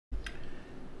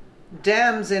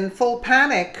Dems in full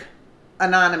panic.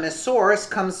 Anonymous source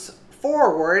comes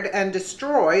forward and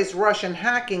destroys Russian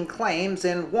hacking claims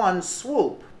in one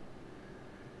swoop.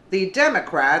 The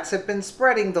Democrats have been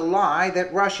spreading the lie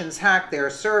that Russians hacked their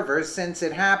servers since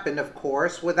it happened, of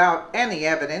course, without any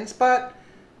evidence, but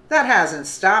that hasn't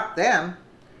stopped them.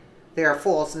 Their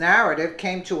false narrative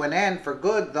came to an end for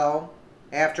good, though,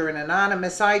 after an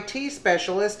anonymous IT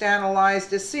specialist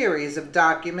analyzed a series of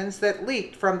documents that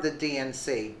leaked from the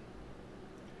DNC.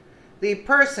 The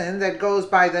person that goes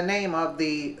by the name of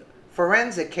the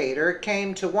forensicator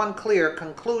came to one clear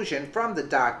conclusion from the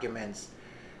documents.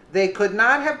 They could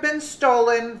not have been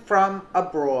stolen from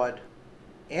abroad.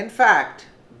 In fact,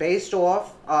 based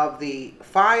off of the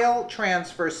file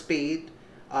transfer speed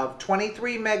of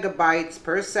 23 megabytes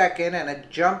per second and a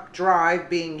jump drive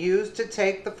being used to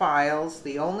take the files,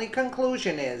 the only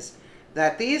conclusion is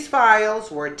that these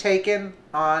files were taken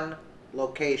on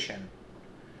location.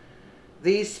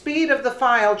 The speed of the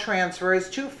file transfer is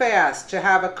too fast to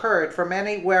have occurred from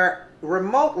anywhere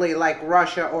remotely like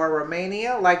Russia or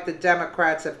Romania, like the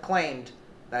Democrats have claimed.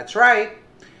 That's right.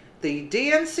 The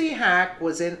DNC hack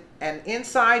was an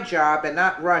inside job and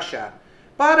not Russia.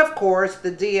 But of course,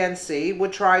 the DNC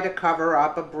would try to cover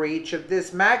up a breach of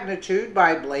this magnitude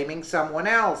by blaming someone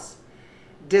else.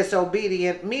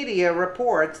 Disobedient media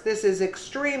reports this is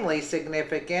extremely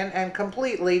significant and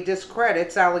completely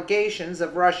discredits allegations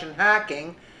of Russian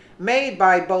hacking made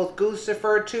by both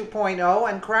Guccifer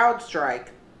 2.0 and CrowdStrike.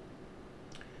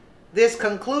 This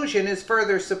conclusion is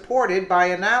further supported by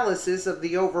analysis of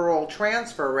the overall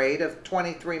transfer rate of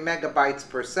 23 megabytes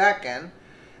per second.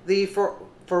 The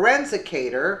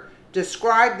forensicator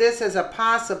described this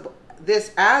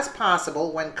as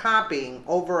possible when copying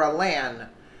over a LAN,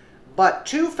 but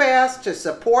too fast to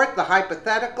support the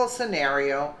hypothetical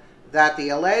scenario that the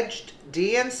alleged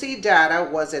DNC data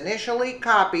was initially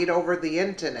copied over the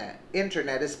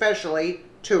internet, especially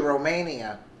to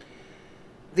Romania.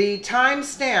 The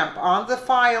timestamp on the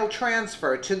file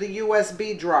transfer to the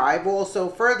USB drive also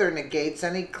further negates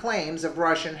any claims of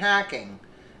Russian hacking.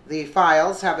 The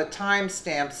files have a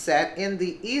timestamp set in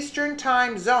the Eastern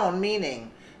Time Zone,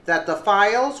 meaning that the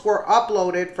files were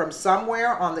uploaded from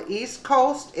somewhere on the East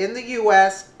Coast in the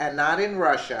US and not in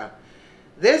Russia.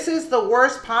 This is the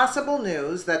worst possible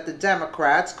news that the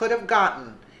Democrats could have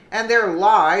gotten, and their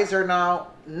lies are now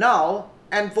null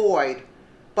and void.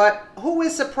 But who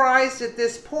is surprised at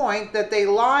this point that they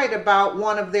lied about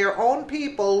one of their own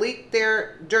people leaked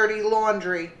their dirty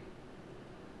laundry?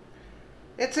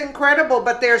 It's incredible,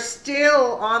 but they're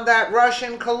still on that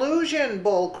Russian collusion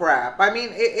bullcrap. I mean,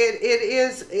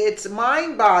 it's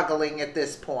mind-boggling at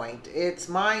this point. It's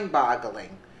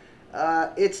mind-boggling.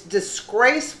 It's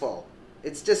disgraceful.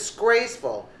 It's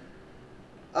disgraceful.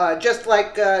 Just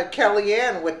like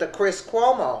Kellyanne with the Chris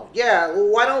Cuomo. Yeah,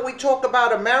 why don't we talk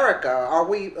about America?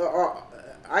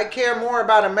 I care more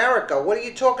about America. What are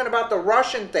you talking about the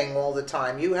Russian thing all the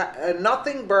time? You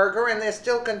nothing burger, and they're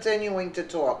still continuing to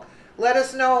talk. Let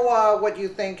us know what you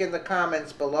think in the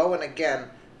comments below. And again,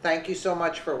 thank you so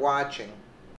much for watching.